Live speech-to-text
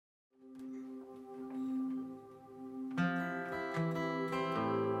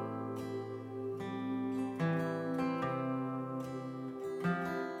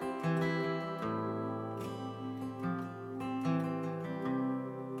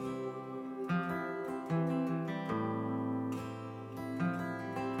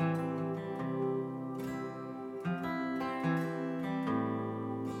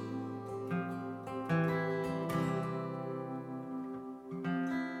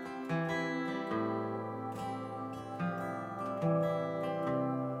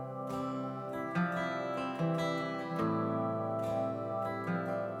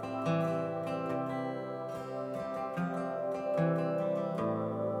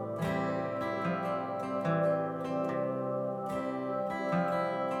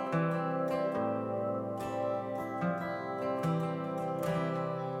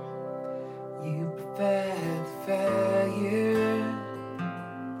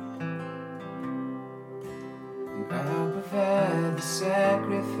the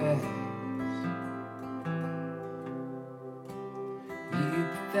sacrifice. You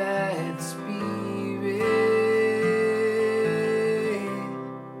provide the spirit.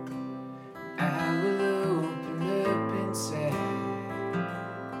 I will open up inside.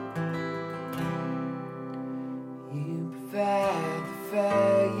 You provide the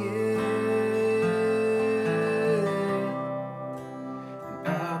fire.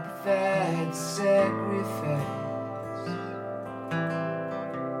 I'll provide the sacrifice.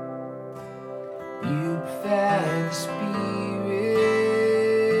 You provide the spirit.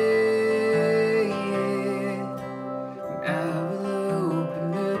 I will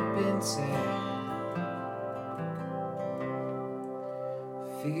open up inside.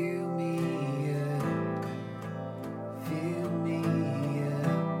 Fill me up, fill me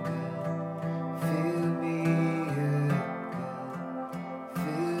up, God. Fill me up, God.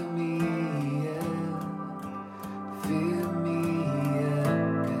 Fill me up.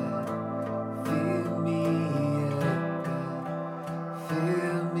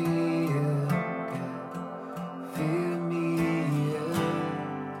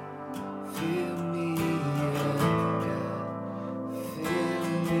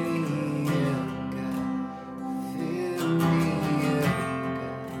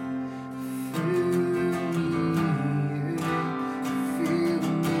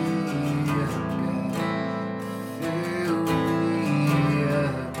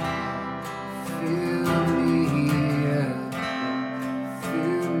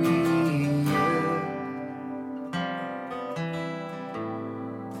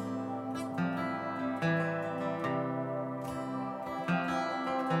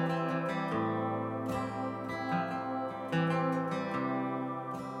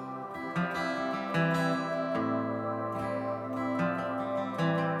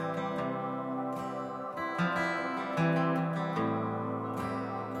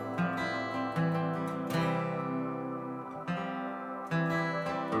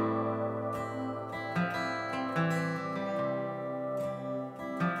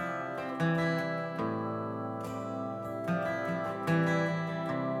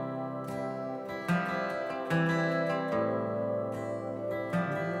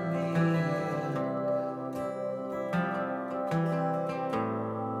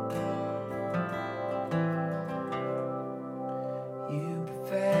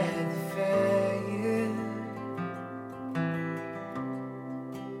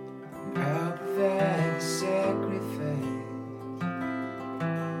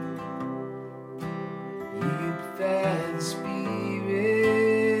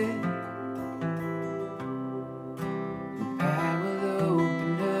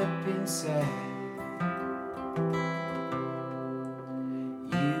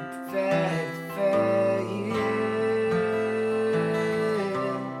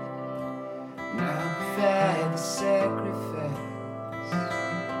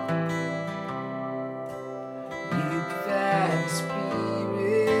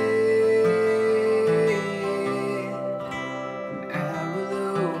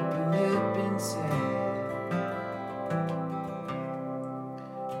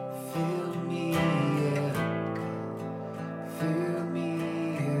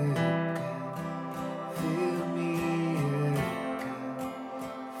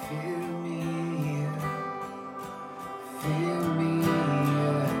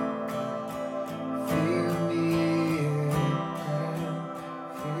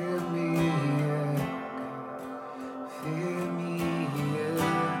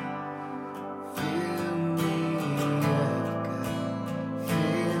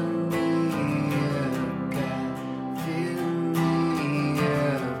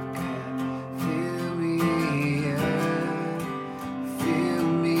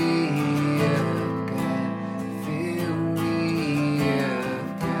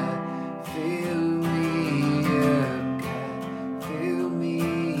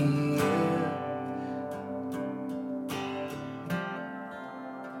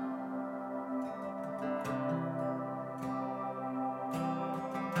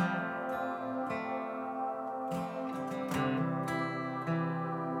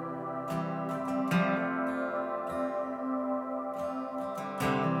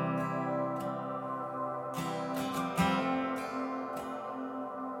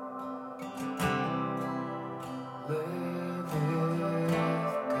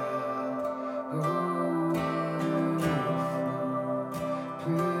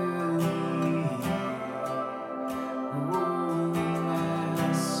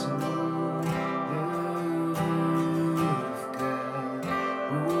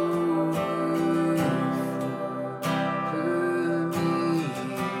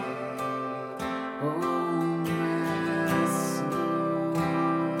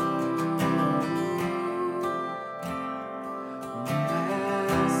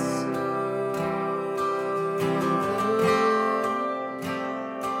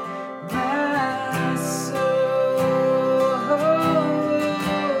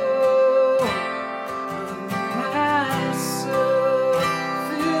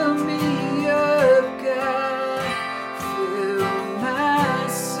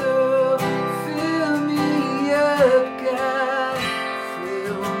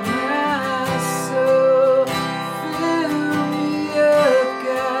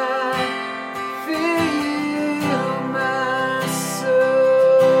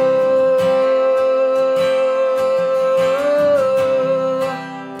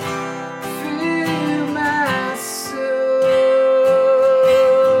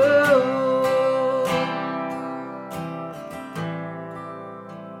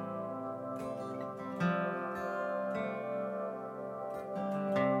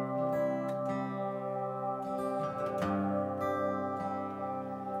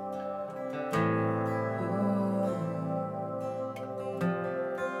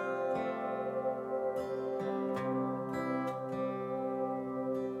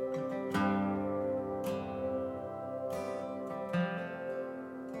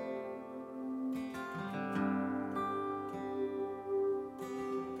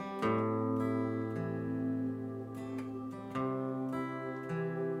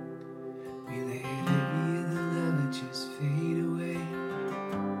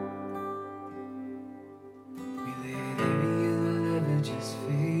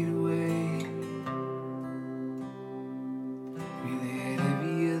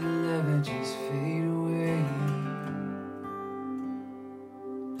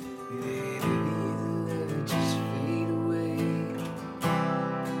 let every other love just fade away.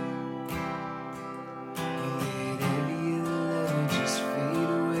 Let every other love just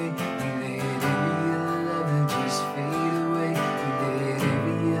fade away. Let every other love just fade away. Let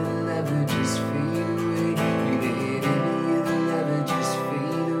every other love just fade away. Let every other love just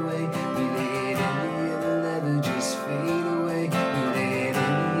fade away. Let every other love just fade away. Let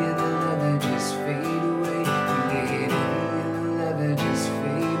every other love just fade away. Let every other love just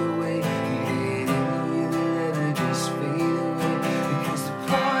fade away. Let every other love just fade away. Because the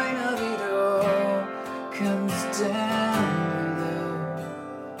point of it all comes down to love.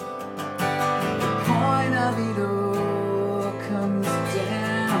 The point of it all comes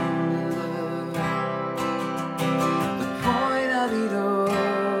down to love. The point of it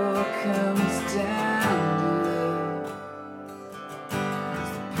all comes down to love.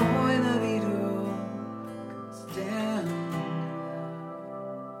 'Cause the point of it all comes down to love.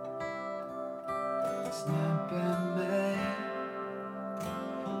 It's not by might,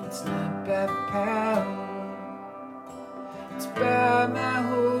 it's not by power, it's by my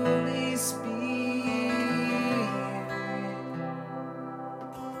Holy Spirit.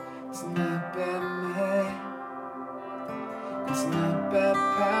 It's not by might, it's not by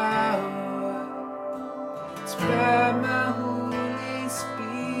power, it's by my Holy Spirit.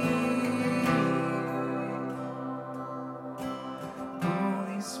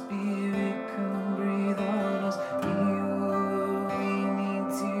 Holy Spirit, come breathe on us. You we need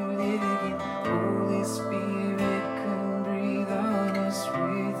to live again. Holy Spirit, come breathe on us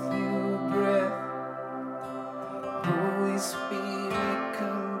with your breath. Holy Spirit,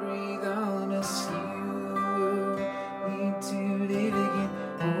 come breathe on us. You need to live again.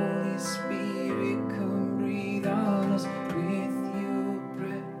 Holy Spirit, come breathe on us with your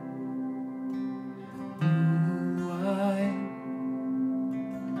breath. New wine,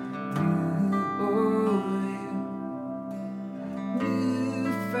 new oil,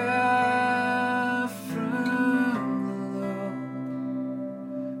 new fire from the Lord,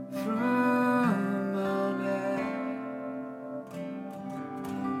 from on high.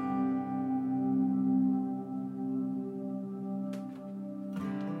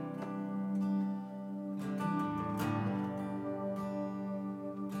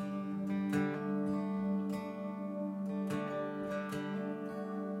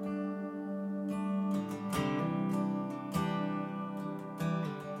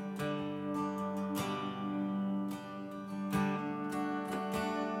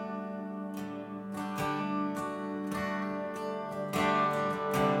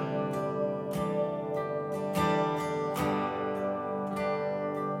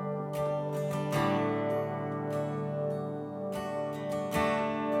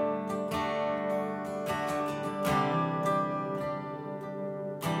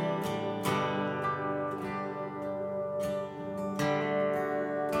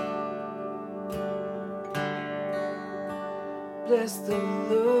 Bless the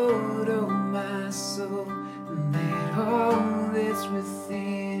Lord, oh my soul, and let all that's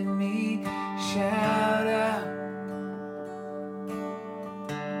within me shout out.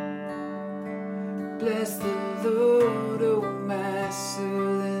 Bless the Lord, oh my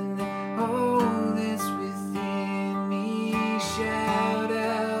soul, and let all that's within me shout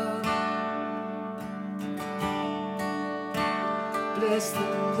out. Bless the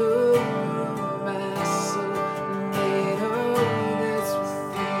Lord, oh my soul, and let all that's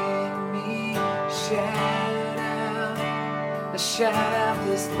within me shout out. Shout out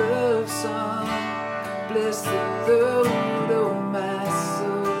this love song. Bless the Lord, oh my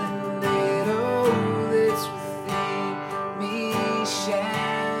soul, and let all that's within me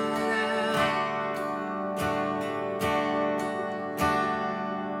shout out.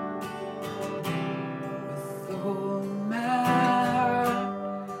 With all my heart,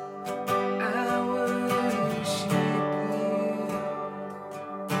 I worship you.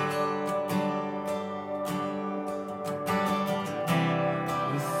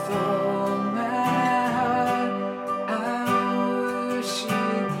 With all my heart, I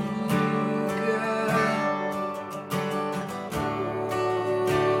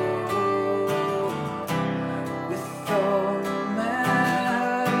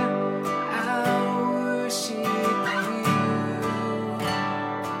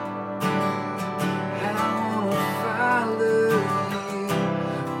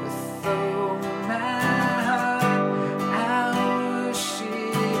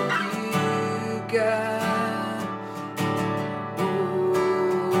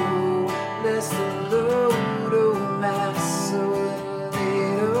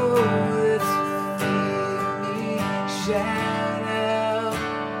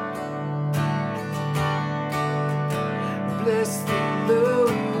Bless the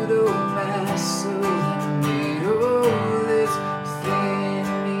Lord, oh my soul, and let all that's within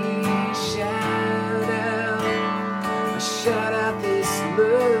me shout out this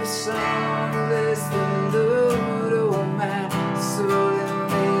love song. Bless the Lord, oh my soul, and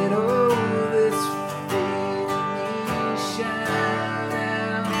let all that's within me shout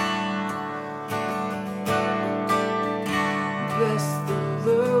out. Bless the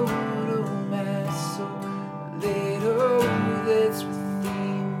Lord, oh my soul, let all that's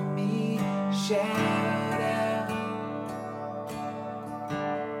within me shout out.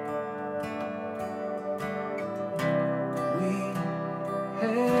 We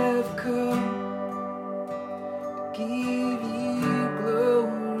have come to give you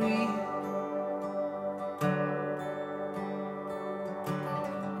glory.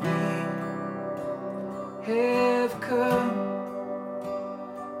 We have come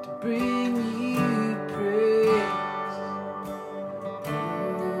to bring you praise.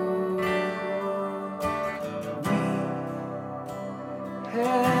 We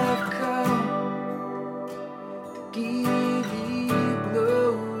have come to give you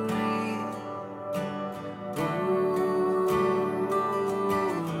glory.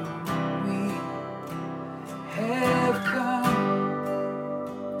 We have come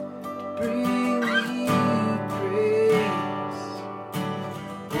to bring you praise.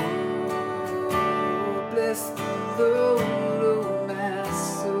 Bless the Lord, oh my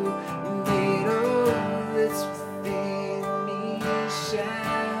soul, and let all that's within me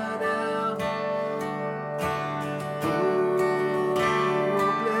shout out.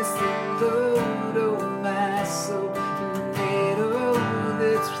 Bless the Lord, oh my soul, and let all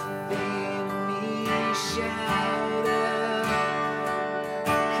that's within me shout out.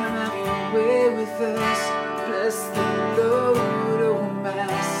 Come have your way with us. Bless the Lord, oh my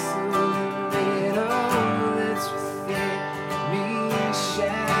soul, and let all that's within me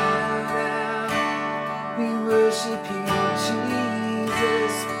shout out. We worship you,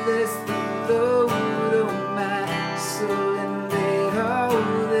 Jesus. Bless the Lord, oh my soul, and let all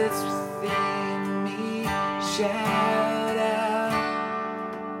that's within me shout out.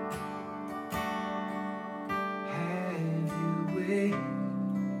 Have your way.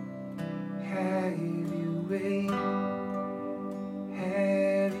 Have your way.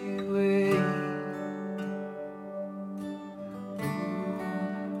 Have your way.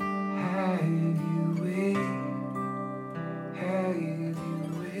 Have your way. Have your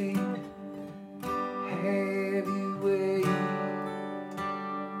way. Have your way. Have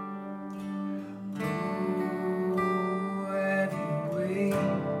your way.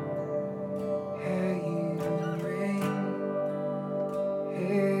 Have your way.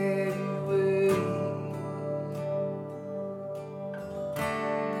 Have your way.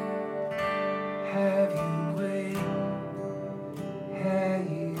 Have your way. Have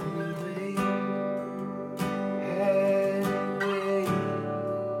your way. Have your way.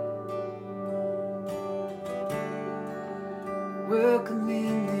 Welcome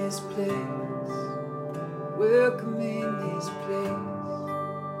in this place. Welcome in this place.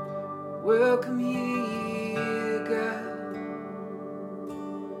 Welcome here, God.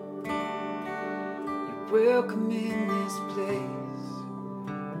 You're welcome in this place.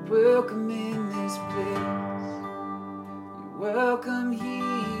 Welcome in this place. You're welcome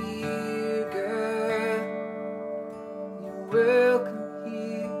here, God. You're welcome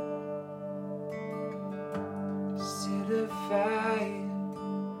here. Set a fire.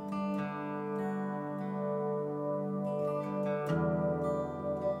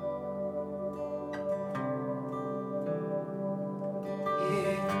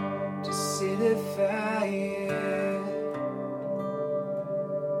 Yeah, just set a fire.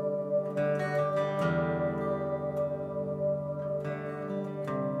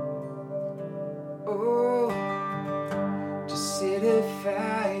 Oh, just set a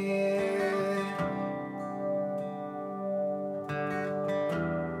fire.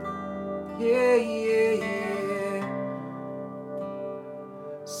 Yeah, yeah, yeah.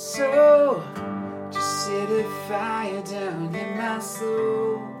 So, just set a fire down in my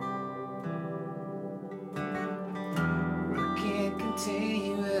soul. I can't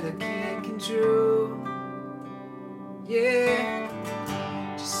contain what I can't control. Yeah.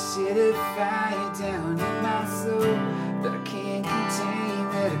 Set a fire down in my soul that I can't contain,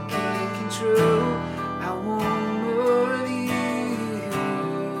 that I can't control. I want more of you,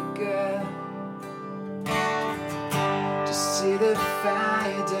 God. Just set a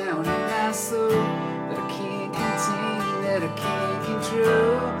fire down in my soul that I can't contain, that I can't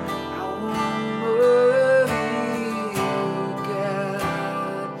control. I want more of you, God.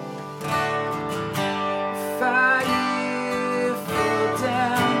 Fire.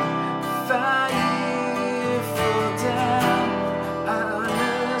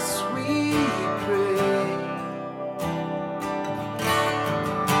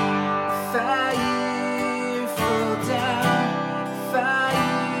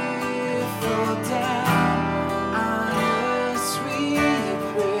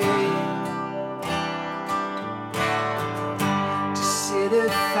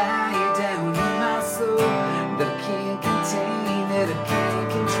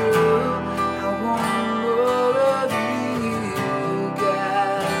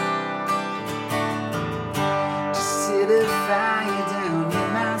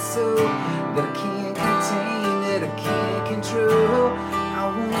 soul that I can't contain, that I can't control. I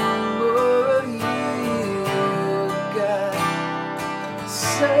want more of you, God.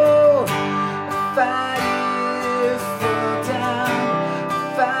 So fire fall down,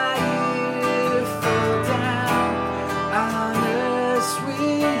 fire fall down on us. We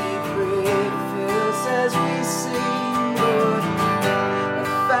pray, fill us as we sing, Lord.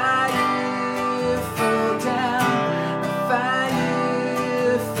 Fire fall down,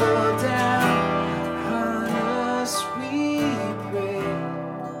 fire fall down on us. We pray.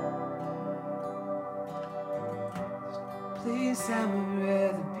 Place I would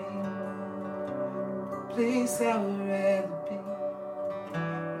rather be. Place I would rather be.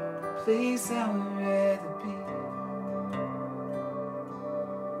 Place I would rather be.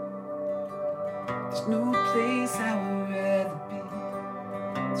 There's no place I would rather be.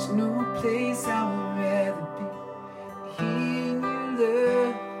 There's no place I would rather be. Here in your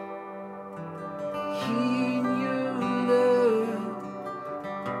love. Here in your love.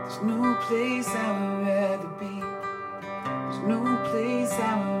 There's no place I would rather be. There's no place I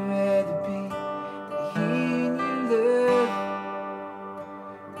would rather be. Here in your love.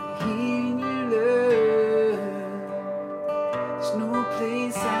 Here in your love. There's no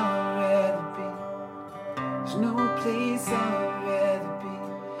place I would rather be. There's no place I would rather be.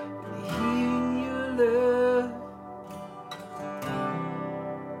 Here in your love.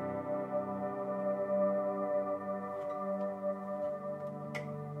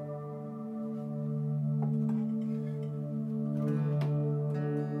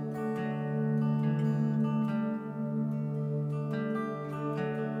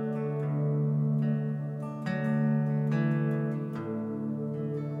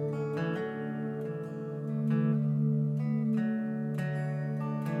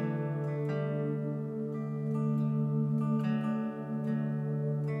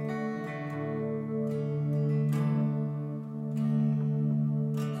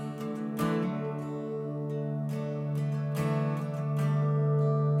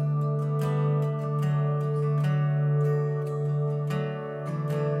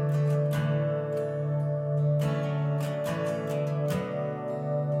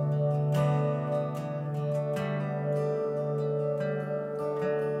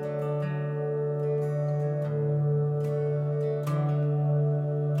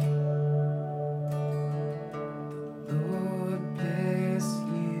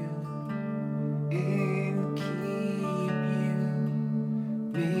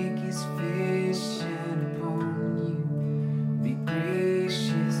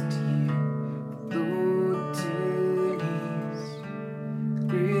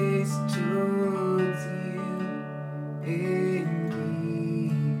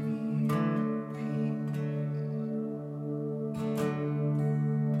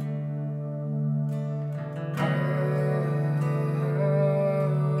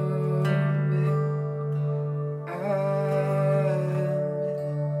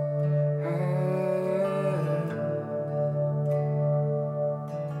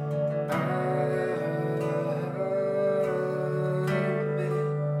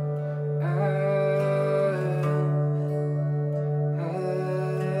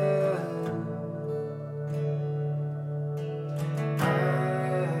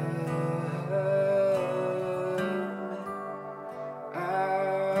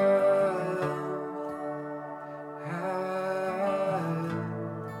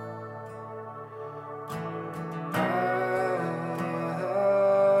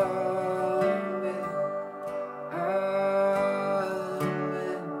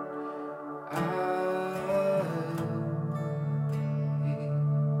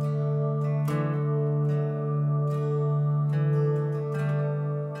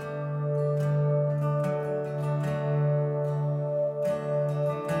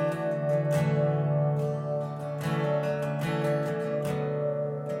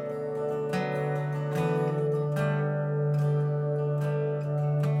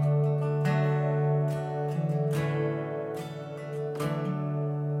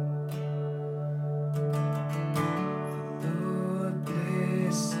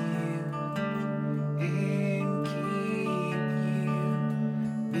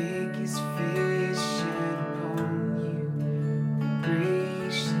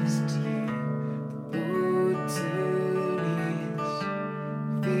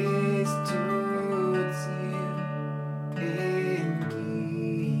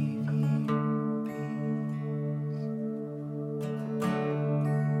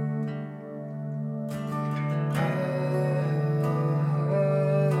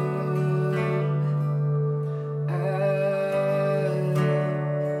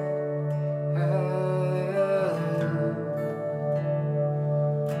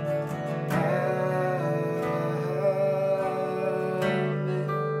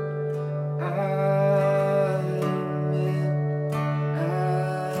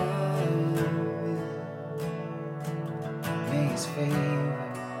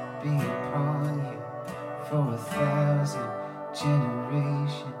 favor be upon you for 1,000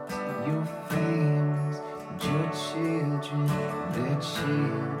 generations, and your families, and your children, and their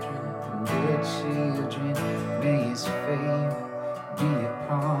children, and their children. May his favor be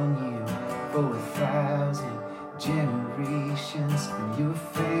upon you for 1,000 generations, and your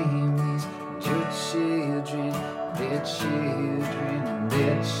families, and your children, their children, and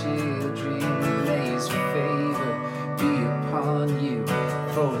their children. May his favor be upon you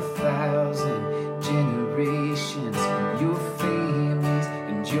for 1,000 generations, and your families,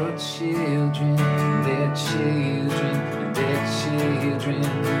 and your children, and their children, and their children.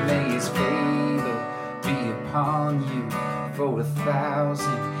 May his favor be upon you for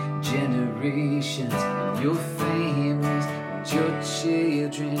 1,000 generations, and your families, and your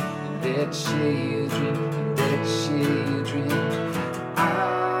children, and their children, and their children.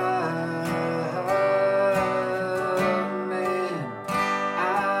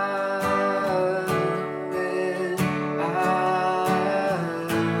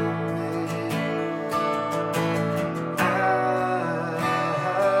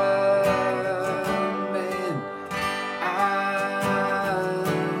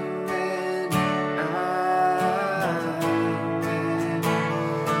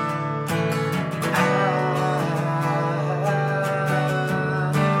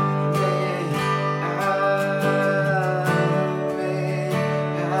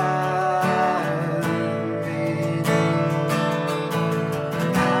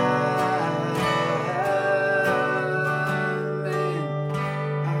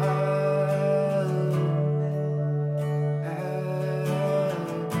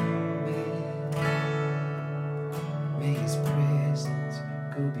 May his presence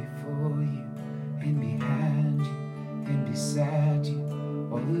go before you and behind you and beside you,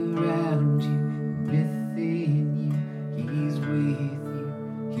 all around you and within you. He's with you,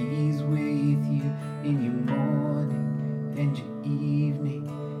 he's with you in your morning and your evening,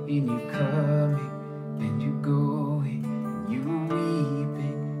 in your coming and your going, you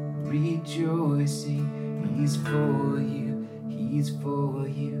weeping, rejoicing. He's for you, he's for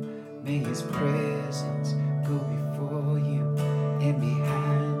you. May his presence go before you and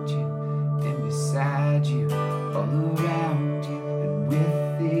behind you and beside you, all around you and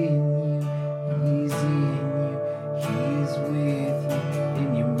within you. He's in you, he's with you in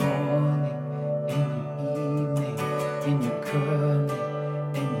your morning and your evening, in your coming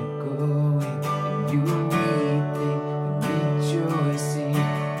and your going, and you weeping and rejoicing.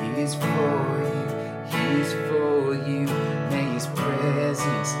 He's for you, he's for you. May his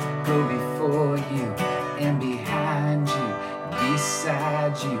presence go before you and behind you,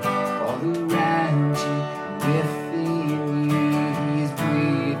 beside you, all around you, within you. He's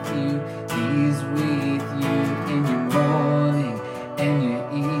with you, he's with you in your morning and your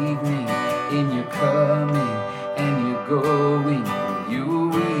evening, in your coming and your going, you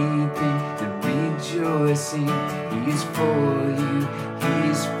weeping and rejoicing. He's for you,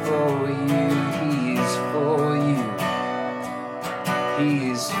 he's for you, he is for you, he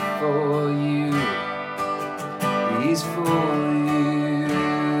is for you. He's for you,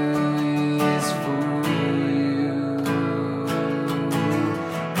 he's for you.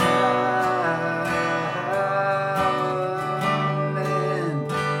 Amen,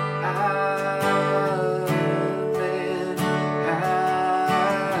 amen,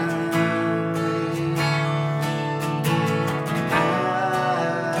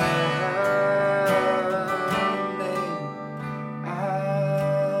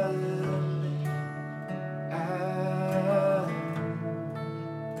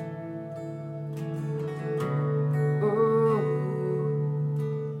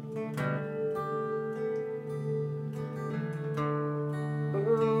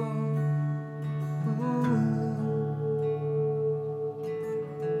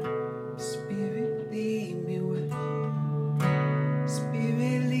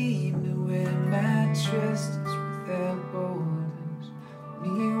 Spirit, lead me where my trust is without borders.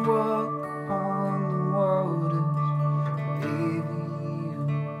 Me walk upon the waters, wherever you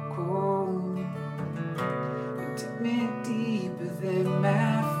call me. And take me deeper than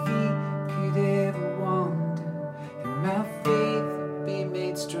my feet could ever wander, and my faith will be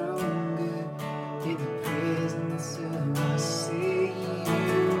made stronger in the presence of my Savior.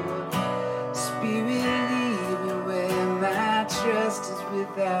 Spirit, lead me where my trust is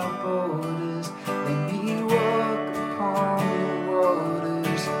without borders. Let me walk upon the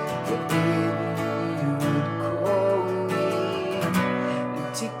waters, wherever you would call me.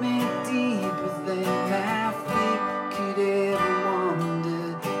 And take me deeper than my feet could ever wander,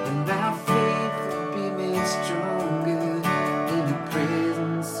 and my faith will be made stronger in the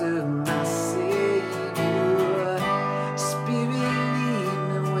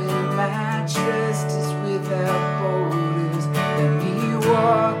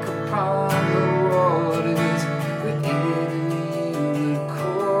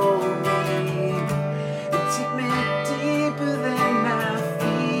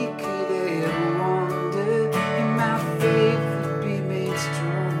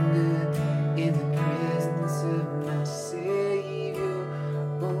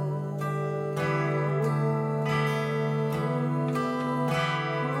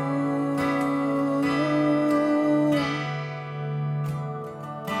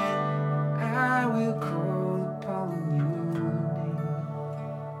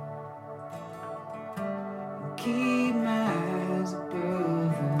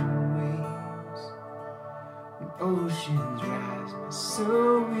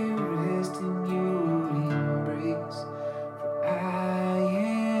rest in your embrace, for I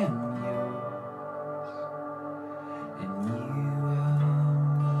am yours, and you are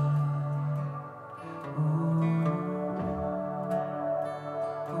mine. Oh,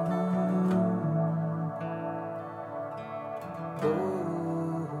 oh, oh, oh.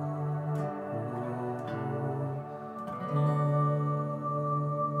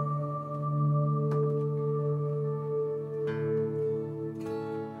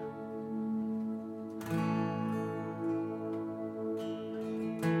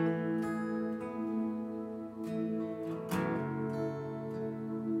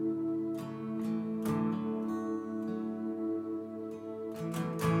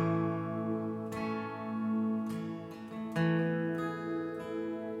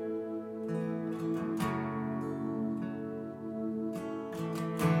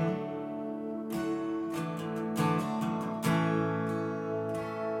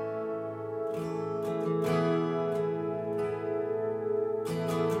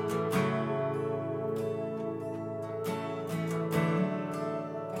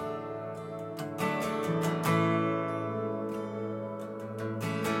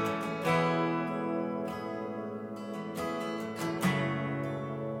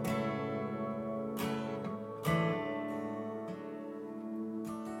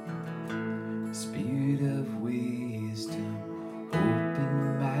 Spirit of wisdom,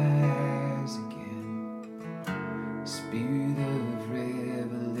 open my eyes again. Spirit of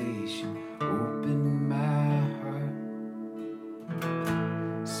revelation, open my heart.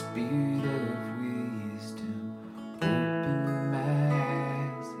 Spirit of wisdom, open my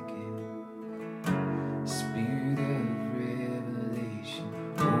eyes again. Spirit of revelation,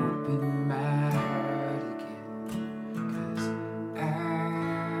 open my heart again. 'Cause I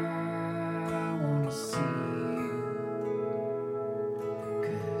wanna see you.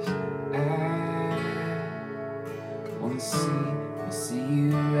 'Cause I wanna see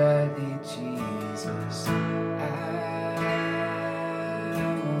you rightly, Jesus. I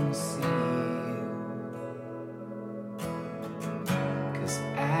wanna see you. 'Cause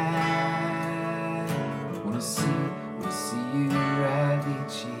I wanna see you rightly,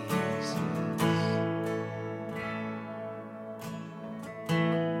 Jesus.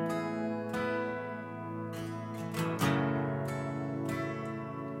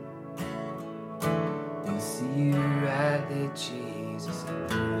 See you rightly, Jesus.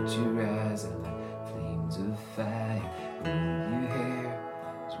 Let your eyes are like flames of fire. Your hair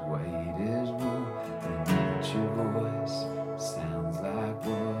is white as wool. And let your voice sounds like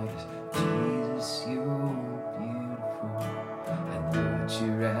waters. Jesus, you're beautiful. I know that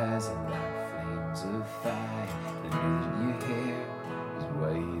your eyes are like flames of fire. And that your hair is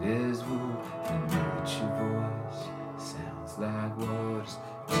white as wool. And know that your voice sounds like waters.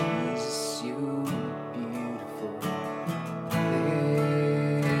 Jesus, you're beautiful. There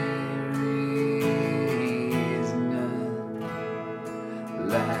is none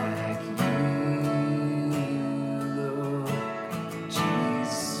like you, Lord.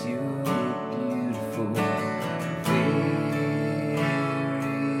 Jesus, you're beautiful. There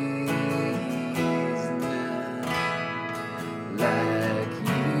is none like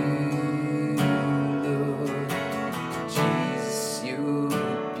you, Lord. Jesus, you're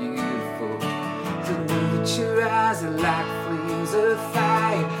beautiful. I know that your eyes are like flames of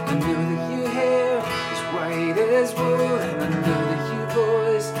fire. I know that your hair is white as wool. And I know that your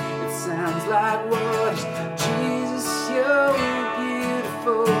voice, it sounds like waters. Jesus, you're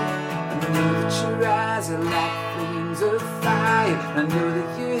beautiful. I know that your eyes are like flames of fire. I know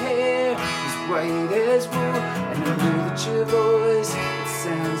that your hair is white as wool. And I know that your voice, it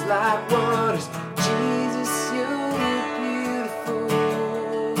sounds like waters. Jesus, you're beautiful.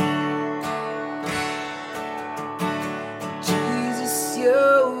 Jesus,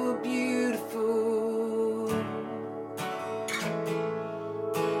 you're beautiful.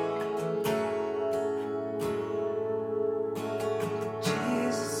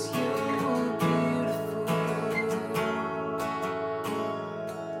 Jesus, you're beautiful.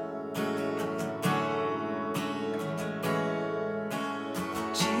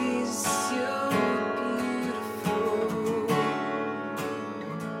 Jesus, you're beautiful.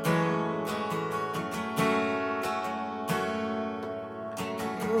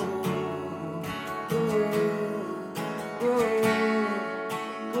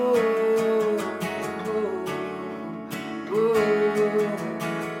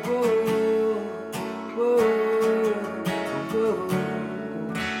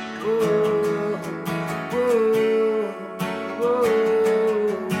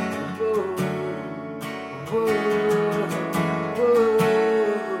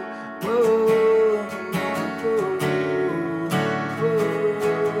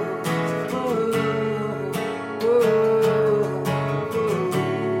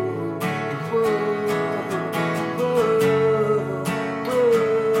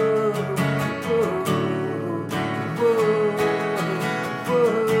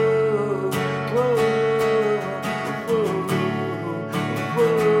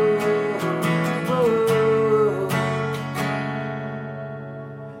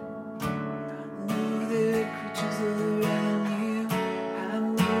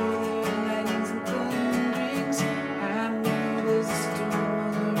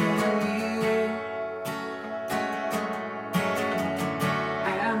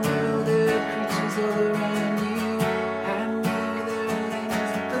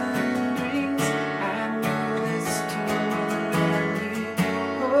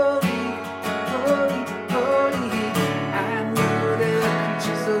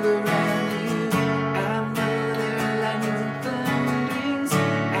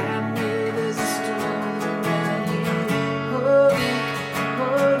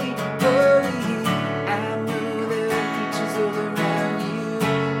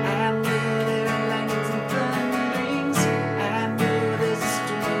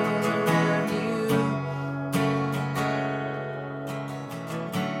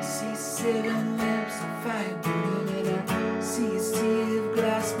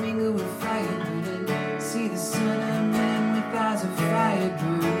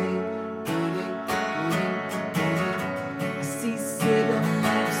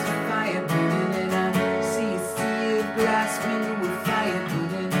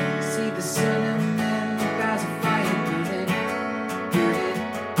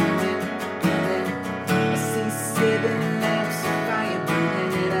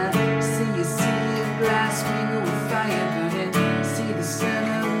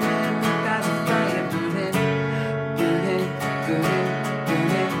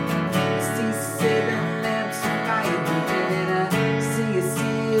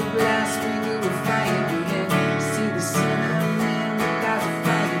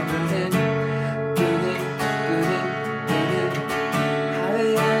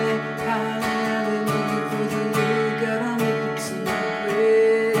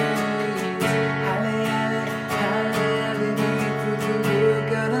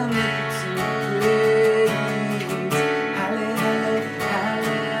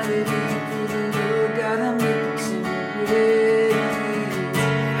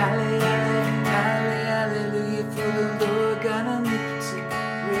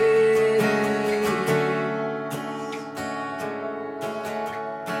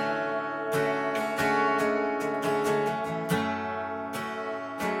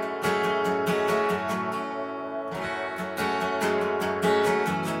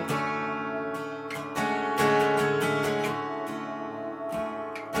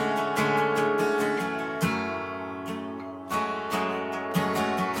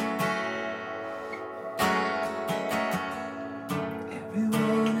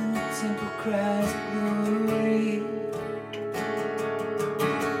 cries glory.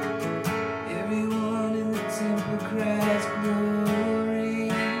 Everyone in the temple cries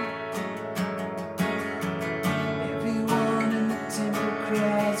glory. Everyone in the temple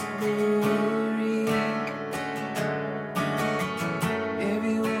cries glory.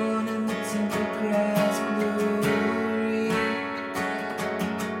 Everyone in the temple cries glory.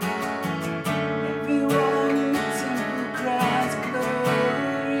 Everyone in the temple cries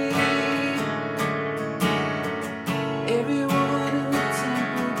glory. Everyone in the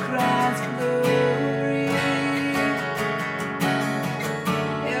temple cries glory.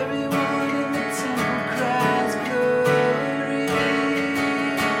 Everyone in the temple cries glory.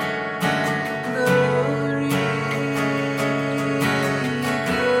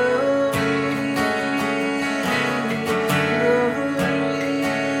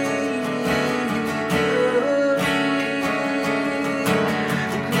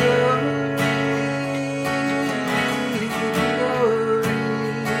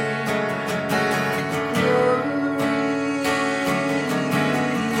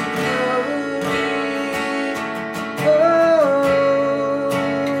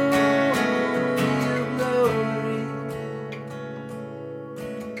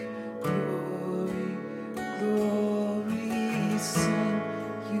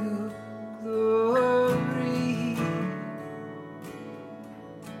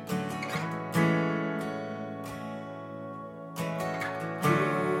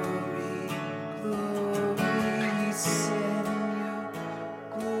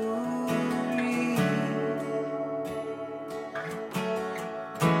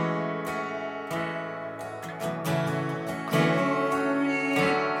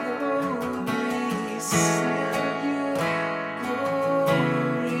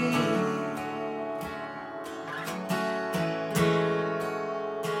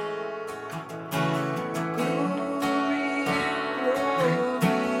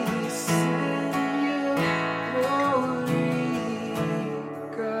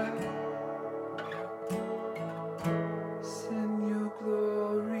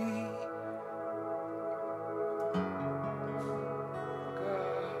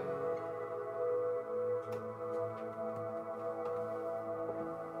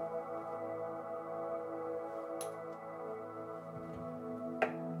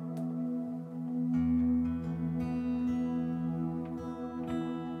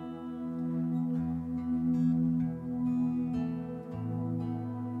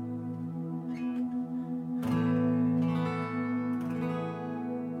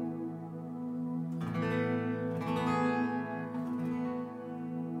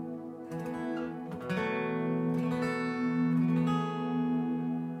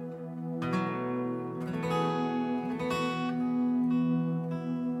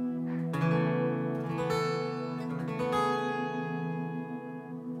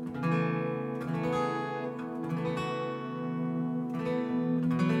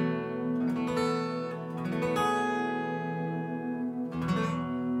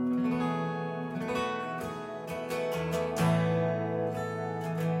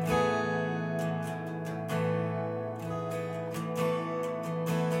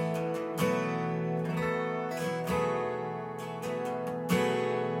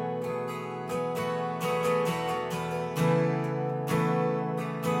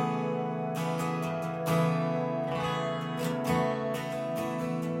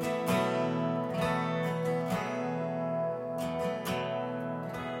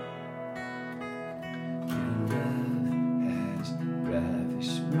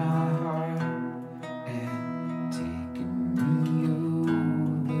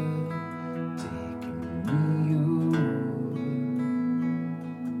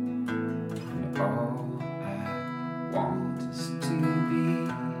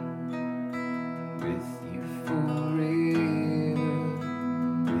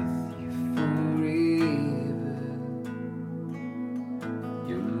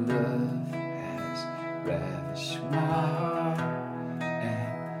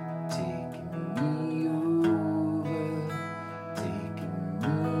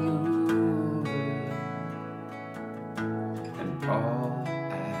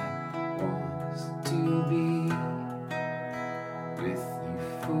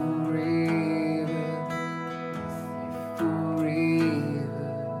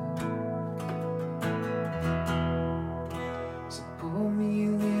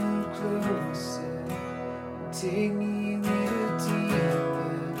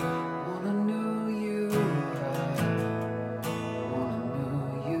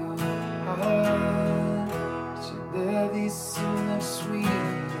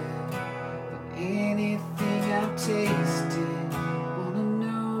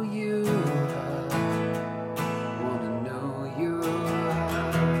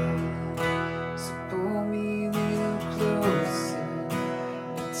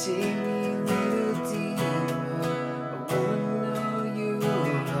 take me a little deeper. I wanna know you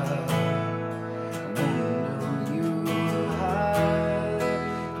high. I wanna know you high.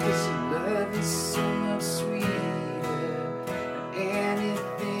 'Cause your love is so much sweeter than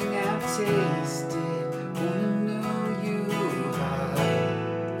anything I've tasted. Wanna know you high.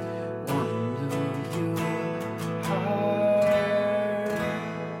 Wanna know you high.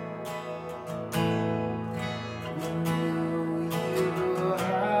 Wanna know you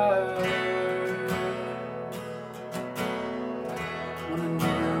high. Wanna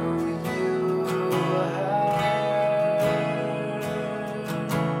know you high.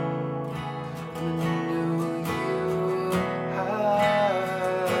 Wanna know you high.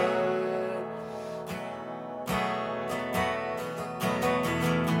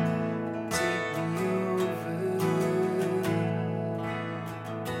 Take me over.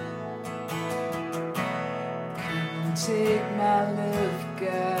 Come and take my love,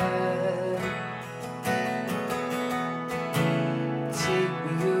 God. Take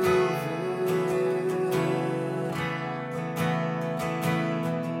me over.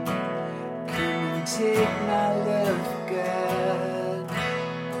 Come and take my love, God.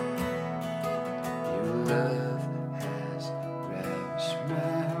 Your love has ravished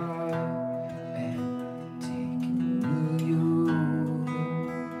my heart and taken me over,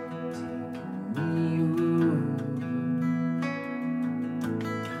 taken me over.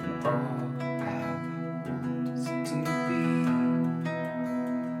 All I want is to be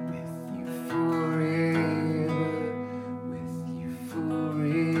with you forever, with you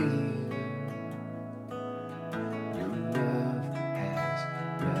forever. Your love has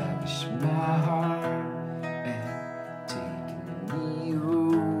ravished my heart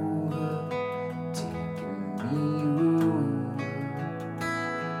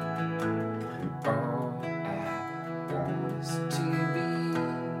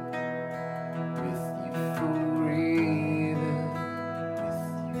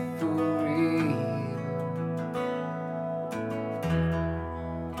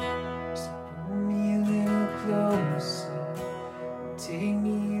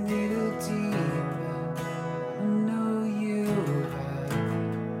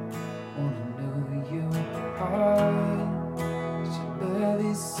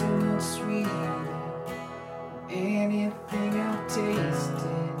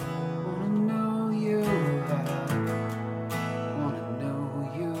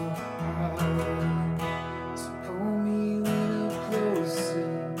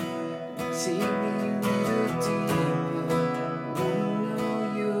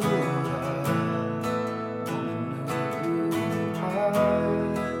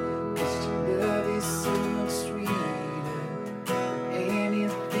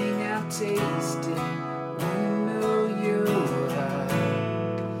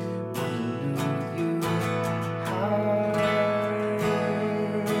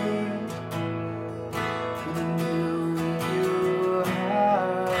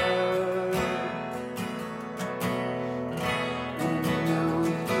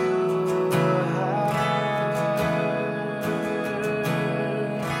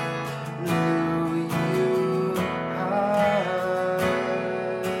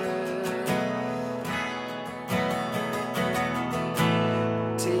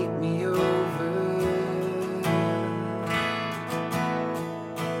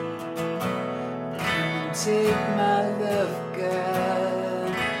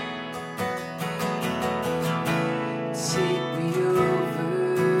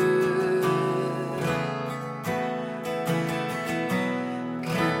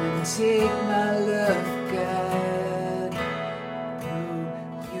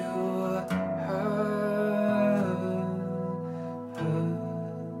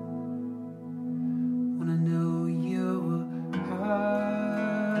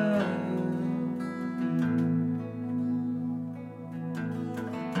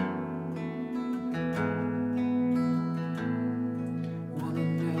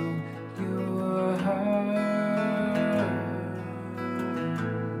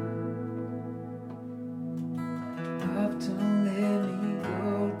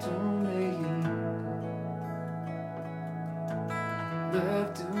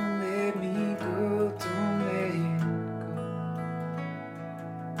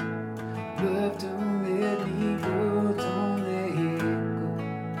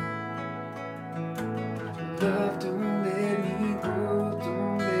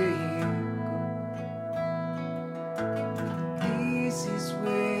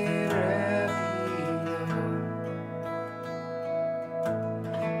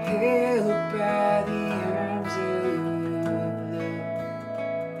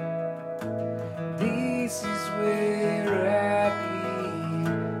place is where I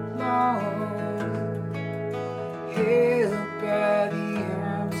belong, held by the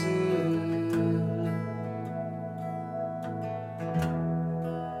arms of love.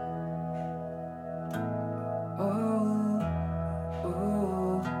 Oh,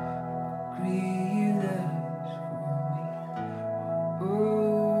 oh, great love for me.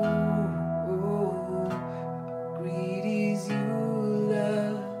 Oh, oh, great is your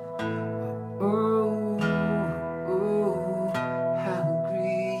love. Oh, oh, how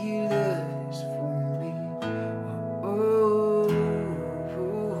great your love is for me. Oh,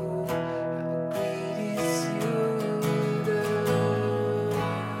 oh, how great is your love.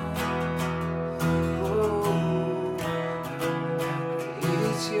 Oh, how great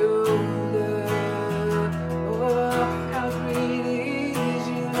is your love. Oh, how great is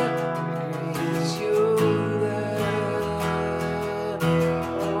your love. How great is your love.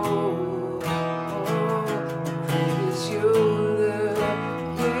 Oh, great is your love,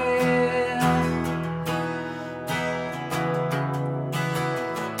 yeah.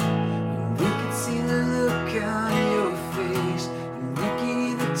 And we can see the look on your face, and we can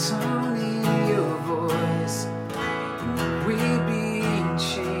hear the tone in your voice. And we're being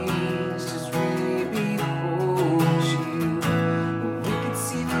changed as we behold you. And we can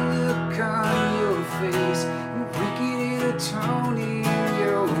see the look on your face, and we can hear the tone in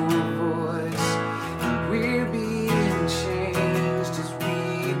your voice. And we're being changed as we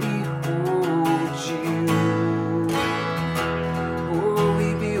behold you. Oh, we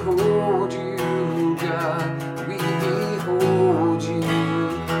behold you, God. We behold you.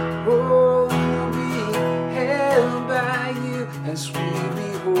 Oh, we'll be held by you as we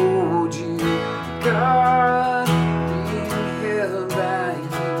behold you, God. Being held by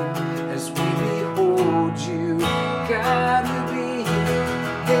you as we behold you, God. We'll be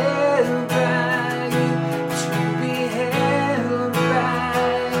held by you, to be held by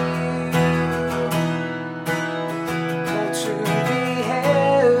you. Oh, to be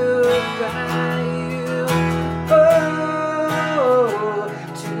held by you. Oh,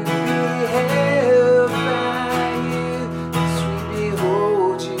 to be held by you. As we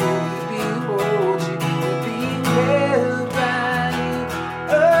behold you, we behold you, we're being held by you.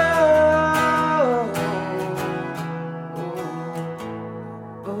 Oh,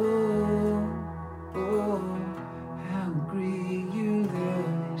 oh, oh, how great your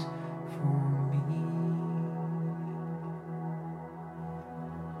love is for me.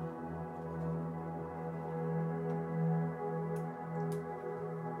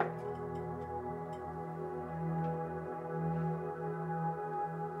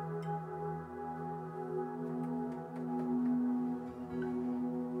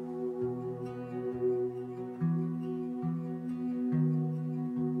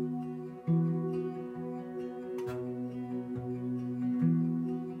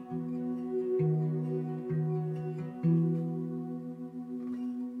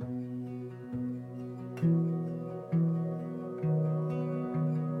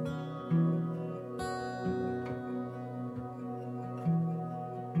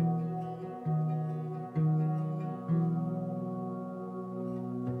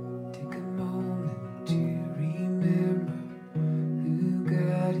 Take a moment to remember who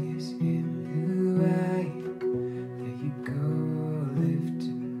God is and who I am. There you go,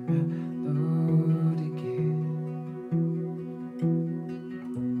 lifting my load again.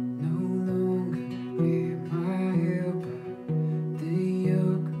 No longer am I held by the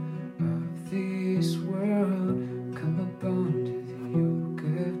yoke of this world. Come up under the yoke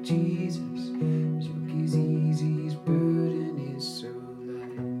of Jesus. His yoke is easy, his burden is so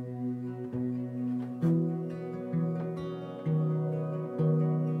light.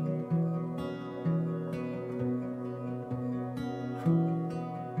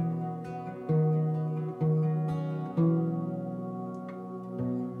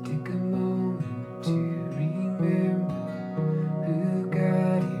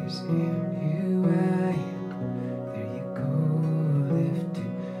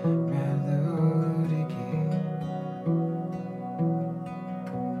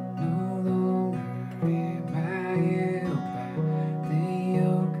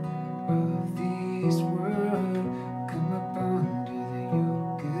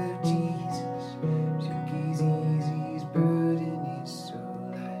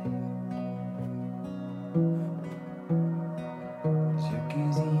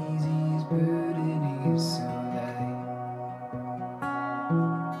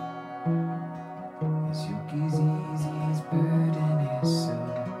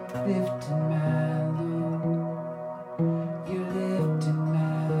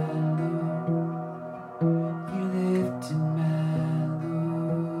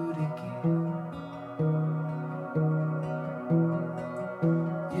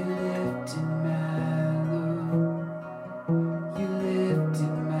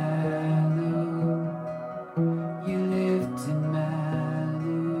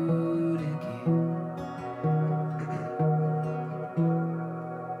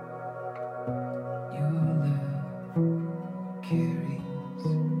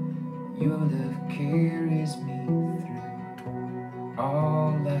 Your love carries me through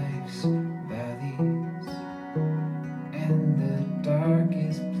all life's valleys and the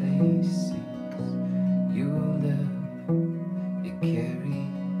darkest places. Your love, it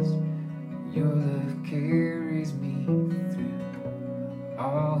carries. Your love carries me through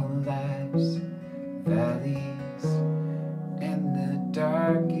all life's valleys and the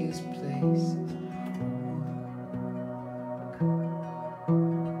darkest places.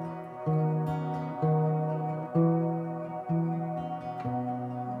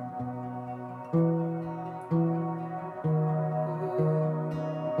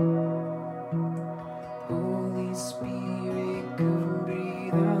 Holy Spirit, come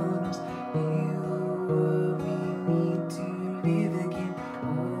breathe on us. You are what we need to live again.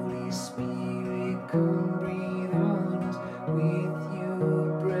 Holy Spirit, come breathe on us with your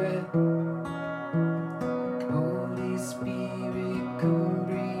breath. Holy Spirit, come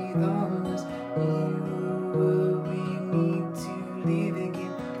breathe on us. You are what we need to live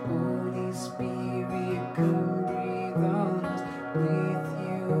again. Holy Spirit, come breathe on us with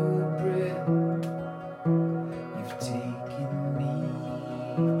your breath. You've taken me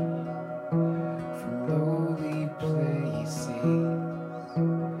from lowly places.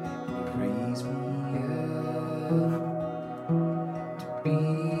 You've raised me up to be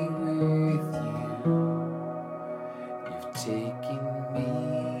with you. You've taken me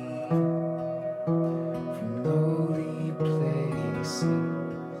from lowly places,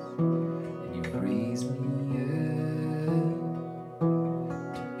 and you've raised me up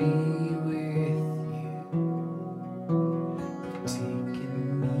to be with you. You've taken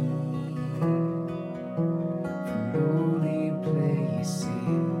me from lowly places,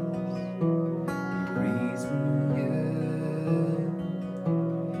 you've raised me up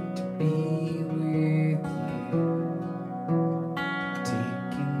to be with you.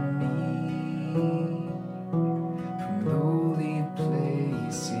 Taken me from lowly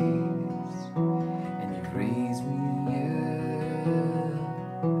places, and you've raised me up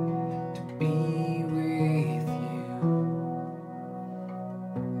to be with you.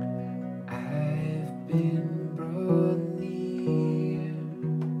 I've been brought near.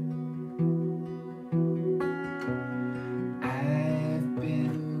 I've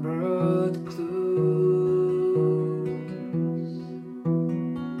been brought close.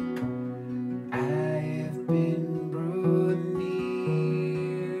 I've been brought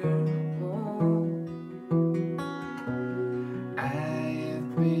near. Oh,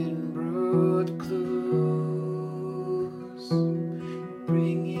 I've been brought close,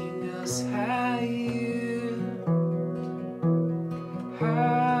 bringing us higher,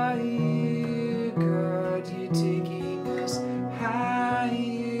 higher. God, you're taking us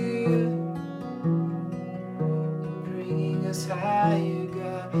higher, bringing us higher.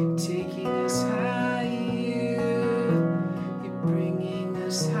 God, taking us higher, you're bringing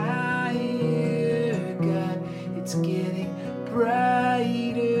us higher. God, it's getting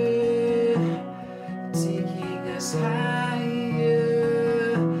brighter, taking us higher.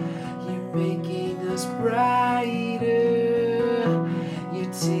 You're making us brighter.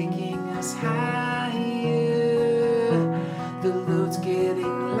 You're taking us higher. The load's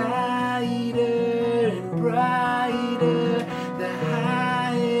getting lighter and brighter. The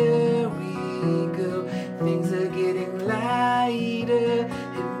higher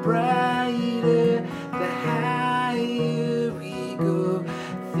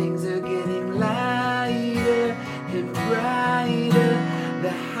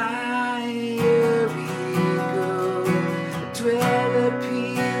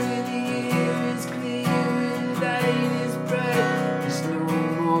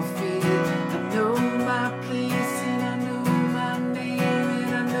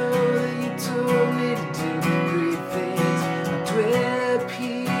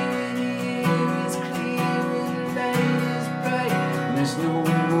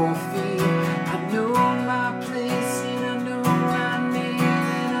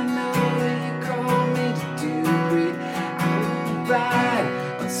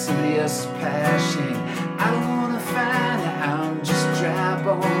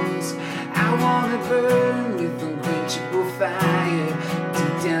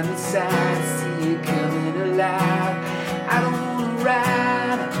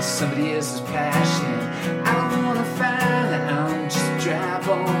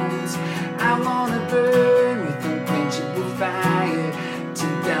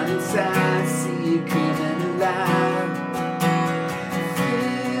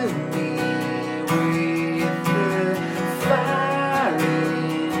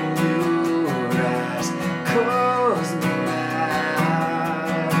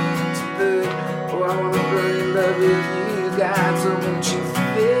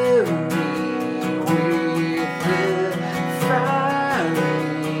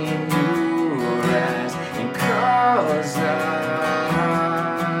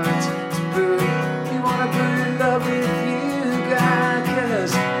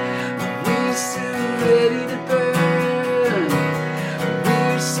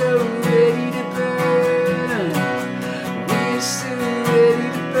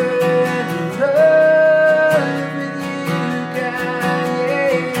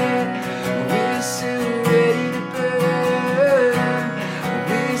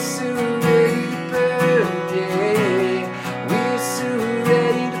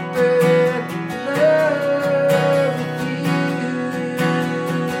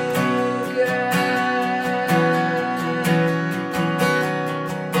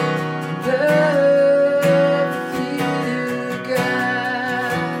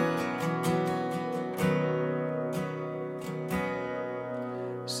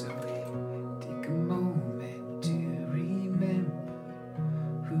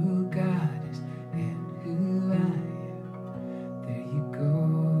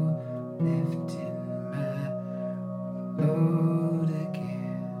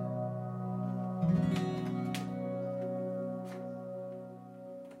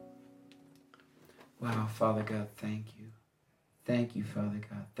Father God, thank you. Thank you, Father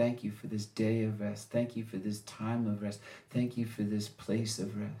God. Thank you for this day of rest. Thank you for this time of rest. Thank you for this place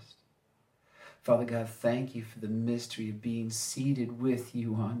of rest. Father God, thank you for the mystery of being seated with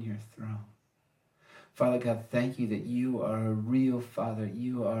you on your throne. Father God, thank you that you are a real Father.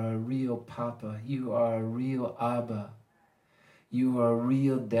 You are a real Papa. You are a real Abba. You are a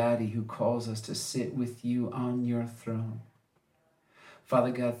real Daddy who calls us to sit with you on your throne.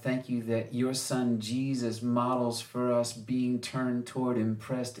 Father God, thank you that your Son Jesus models for us being turned toward and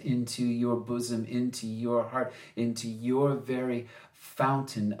pressed into your bosom, into your heart, into your very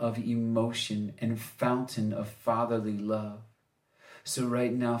fountain of emotion and fountain of fatherly love. So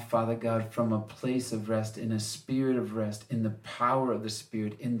right now, Father God, from a place of rest, in a spirit of rest, in the power of the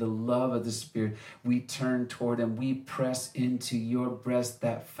Spirit, in the love of the Spirit, we turn toward and we press into your breast,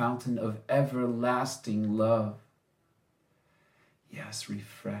 that fountain of everlasting love. Yes,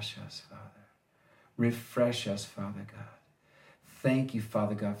 refresh us, Father. Refresh us, Father God. Thank you,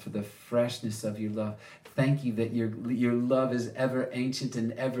 Father God, for the freshness of your love. Thank you that your love is ever ancient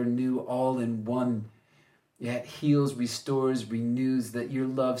and ever new, all in one. Yet heals, restores, renews, that your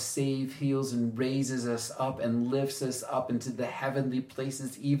love saves, heals, and raises us up and lifts us up into the heavenly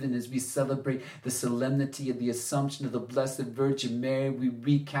places, even as we celebrate the solemnity of the Assumption of the Blessed Virgin Mary. We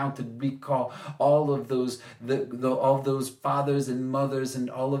recount and recall all of those, all of those fathers and mothers and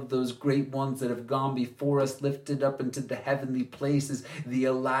all of those great ones that have gone before us, lifted up into the heavenly places, the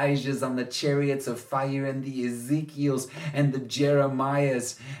Elijahs on the chariots of fire and the Ezekiels and the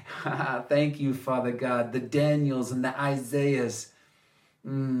Jeremiahs. Thank you, Father God. The Daniels and the Isaiahs.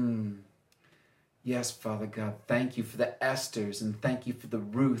 Yes, Father God, thank you for the Esthers and thank you for the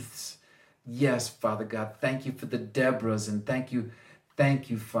Ruths. Yes, Father God, thank you for the Deborahs and thank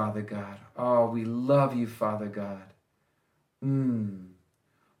you, Father God. Oh, we love you, Father God.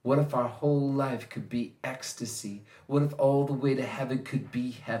 What if our whole life could be ecstasy? What if all the way to heaven could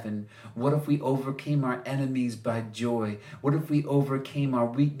be heaven? What if we overcame our enemies by joy? What if we overcame our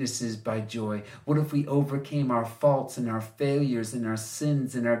weaknesses by joy? What if we overcame our faults and our failures and our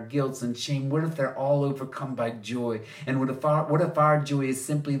sins and our guilts and shame? What if they're all overcome by joy? And what if our joy is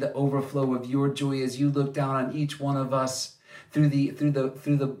simply the overflow of your joy as you look down on each one of us? Through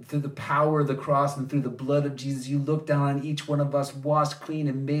the power of the cross and through the blood of Jesus, you look down on each one of us, washed clean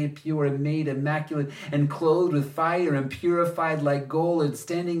and made pure and made immaculate and clothed with fire and purified like gold and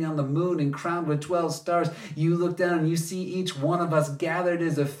standing on the moon and crowned with 12 stars. You look down and you see each one of us gathered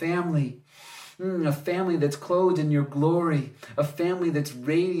as a family. A family that's clothed in your glory, a family that's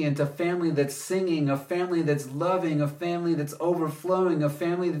radiant, a family that's singing, a family that's loving, a family that's overflowing, a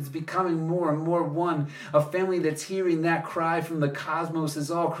family that's becoming more and more one, a family that's hearing that cry from the cosmos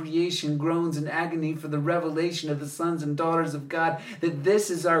as all creation groans in agony for the revelation of the sons and daughters of God, that this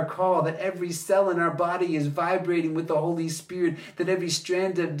is our call, that every cell in our body is vibrating with the Holy Spirit, that every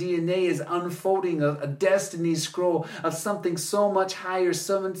strand of DNA is unfolding a destiny scroll of something so much higher,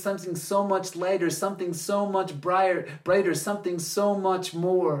 something so much lighter, something so much brighter, something so much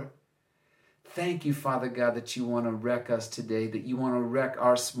more. Thank you, Father God, that you want to wreck us today, that you want to wreck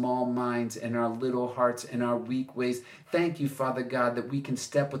our small minds and our little hearts and our weak ways. Thank you, Father God, that we can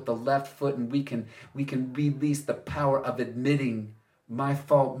step with the left foot and we can release the power of admitting my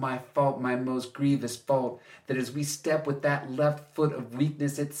fault, my most grievous fault, that as we step with that left foot of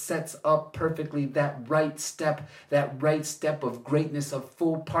weakness, it sets up perfectly that right step of greatness, of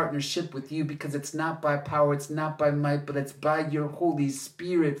full partnership with you, because it's not by power, it's not by might, but it's by your Holy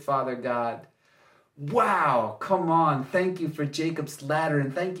Spirit, Father God. Wow, come on. Thank you for Jacob's ladder,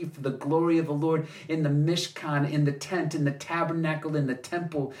 and thank you for the glory of the Lord in the Mishkan, in the tent, in the tabernacle, in the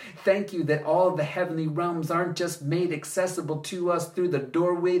temple. Thank you that all of the heavenly realms aren't just made accessible to us through the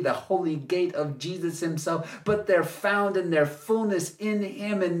doorway, the holy gate of Jesus himself, but they're found in their fullness in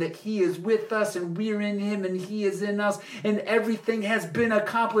him, and that he is with us and we're in him and he is in us, and everything has been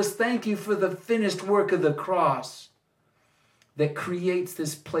accomplished. Thank you for the finished work of the cross that creates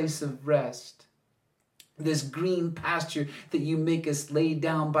this place of rest. This green pasture that you make us lay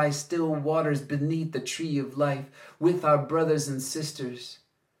down by still waters beneath the tree of life with our brothers and sisters.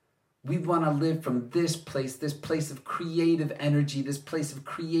 We want to live from this place of creative energy, this place of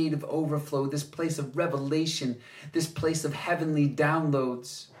creative overflow, this place of revelation, this place of heavenly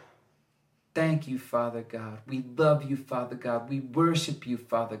downloads. Thank you, Father God. We love you, Father God. We worship you,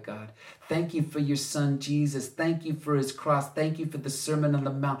 Father God. Thank you for your Son, Jesus. Thank you for his cross. Thank you for the Sermon on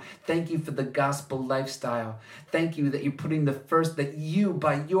the Mount. Thank you for the gospel lifestyle. Thank you that you're putting that you,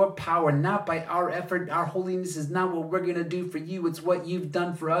 by your power, not by our effort, our holiness is not what we're going to do for you. It's what you've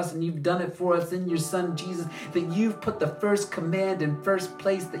done for us, and you've done it for us in your Son, Jesus, that you've put the first command in first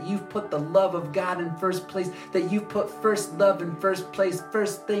place, that you've put the love of God in first place, that you've put first love in first place,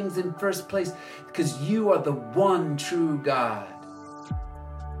 first things in first place, because you are the one true God.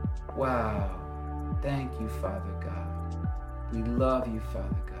 Wow. Thank you, Father God. We love you,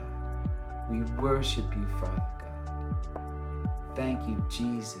 Father God. We worship you, Father God. Thank you,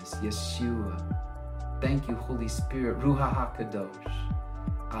 Jesus, Yeshua. Thank you, Holy Spirit, Ruach HaKadosh.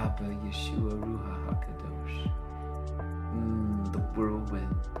 Abba, Yeshua, Ruach HaKadosh. The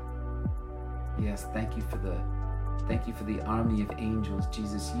whirlwind. Yes, thank you for the army of angels,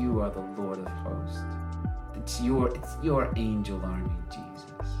 Jesus. You are the Lord of hosts. It's your angel army,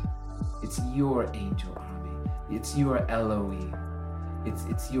 Jesus. It's your angel army. It's your Elohim.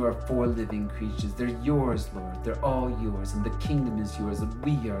 It's your four living creatures. They're yours, Lord. They're all yours, and the kingdom is yours, and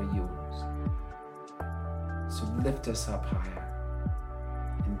we are yours. So lift us up higher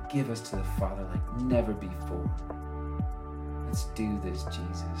and give us to the Father like never before. Let's do this,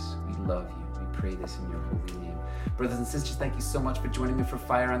 Jesus. We love you. We pray this in your holy name. Brothers and sisters, thank you so much for joining me for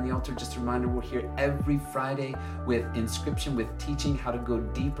Fire on the Altar. Just a reminder, we're here every Friday with inscription, with teaching how to go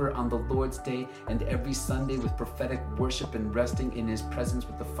deeper on the Lord's Day, and every Sunday with prophetic worship and resting in his presence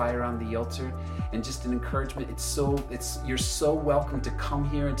with the Fire on the Altar. And just an encouragement, you're so welcome to come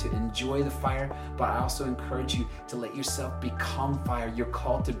here and to enjoy the fire, but I also encourage you to let yourself become fire. You're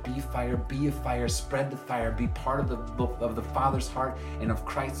called to be a fire, spread the fire, be part of the Father's heart and of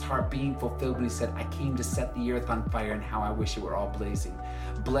Christ's heart being fulfilled when he said, I came to set the earth on fire, and how I wish it were all blazing.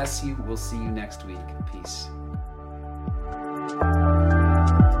 Bless you. We'll see you next week. Peace.